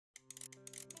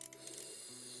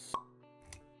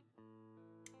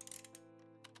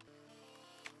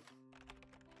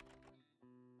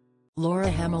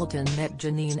Laura Hamilton met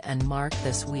Janine and Mark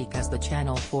this week as the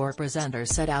Channel 4 presenter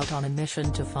set out on a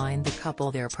mission to find the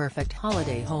couple their perfect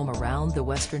holiday home around the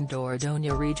western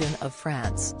Dordogne region of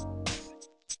France.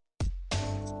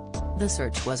 The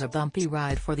search was a bumpy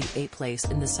ride for the A Place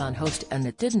in the Sun host, and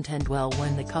it didn't end well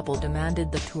when the couple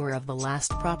demanded the tour of the last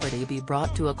property be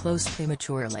brought to a close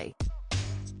prematurely.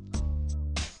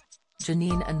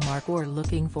 Janine and Mark were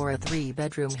looking for a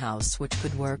 3-bedroom house which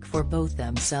could work for both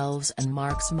themselves and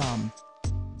Mark's mum.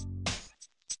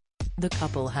 The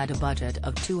couple had a budget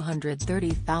of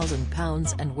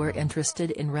 £230,000 and were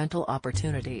interested in rental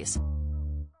opportunities.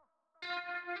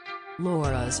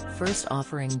 Laura's first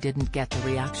offering didn't get the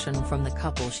reaction from the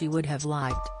couple she would have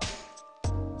liked.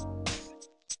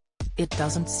 "It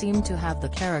doesn't seem to have the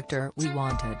character we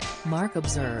wanted," Mark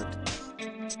observed.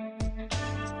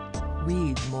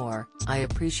 "Read more, I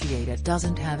appreciate it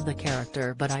doesn't have the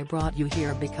character, but I brought you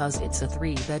here because it's a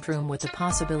 3-bedroom with the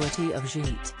possibility of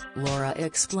gîte," Laura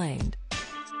explained.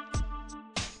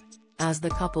 As the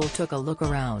couple took a look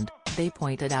around, they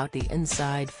pointed out the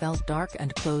inside felt dark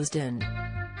and closed in.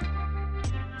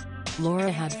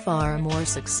 Laura had far more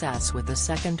success with the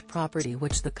second property,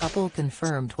 which the couple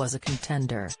confirmed was a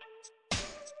contender.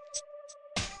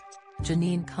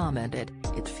 Janine commented,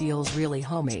 "It feels really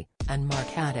homey," and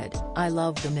Mark added, "I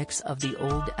love the mix of the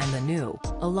old and the new,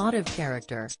 a lot of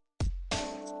character."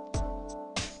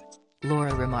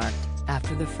 Laura remarked,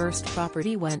 "After the first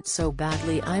property went so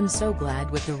badly, I'm so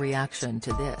glad with the reaction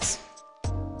to this."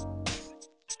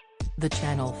 The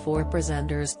Channel 4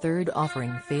 presenter's third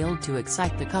offering failed to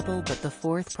excite the couple, but the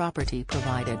fourth property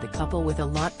provided the couple with a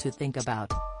lot to think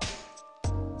about.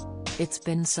 "It's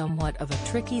been somewhat of a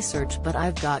tricky search, but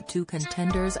I've got 2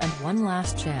 contenders and one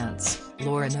last chance,"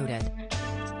 Laura noted.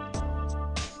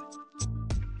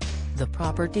 The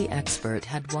property expert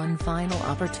had one final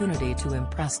opportunity to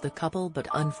impress the couple, but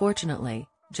unfortunately,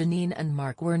 Janine and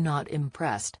Mark were not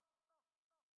impressed.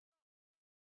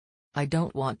 "I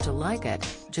don't want to like it,"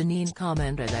 Janine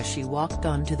commented as she walked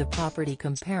onto the property,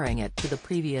 comparing it to the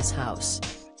previous house.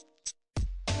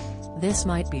 "This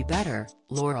might be better,"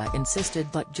 Laura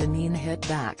insisted, but Janine hit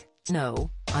back,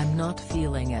 "No, I'm not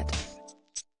feeling it."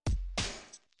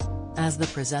 As the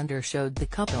presenter showed the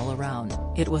couple around,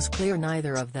 it was clear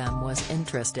neither of them was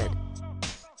interested.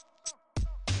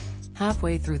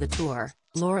 Halfway through the tour,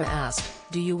 Laura asked,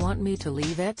 "Do you want me to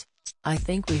leave it? I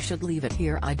think we should leave it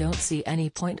here. I don't see any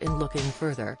point in looking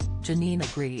further," Janine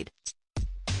agreed.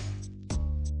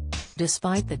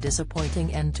 Despite the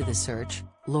disappointing end to the search,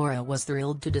 Laura was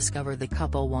thrilled to discover the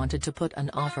couple wanted to put an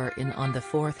offer in on the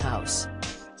fourth house.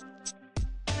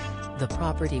 The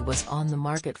property was on the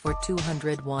market for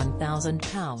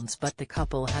 £201,000, but the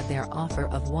couple had their offer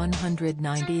of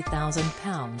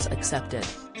 £190,000 accepted.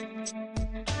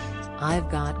 "I've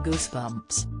got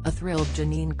goosebumps," a thrilled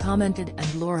Janine commented,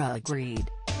 and Laura agreed.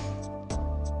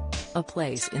 A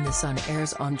Place in the Sun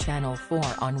airs on Channel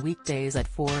 4 on weekdays at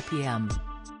 4 p.m.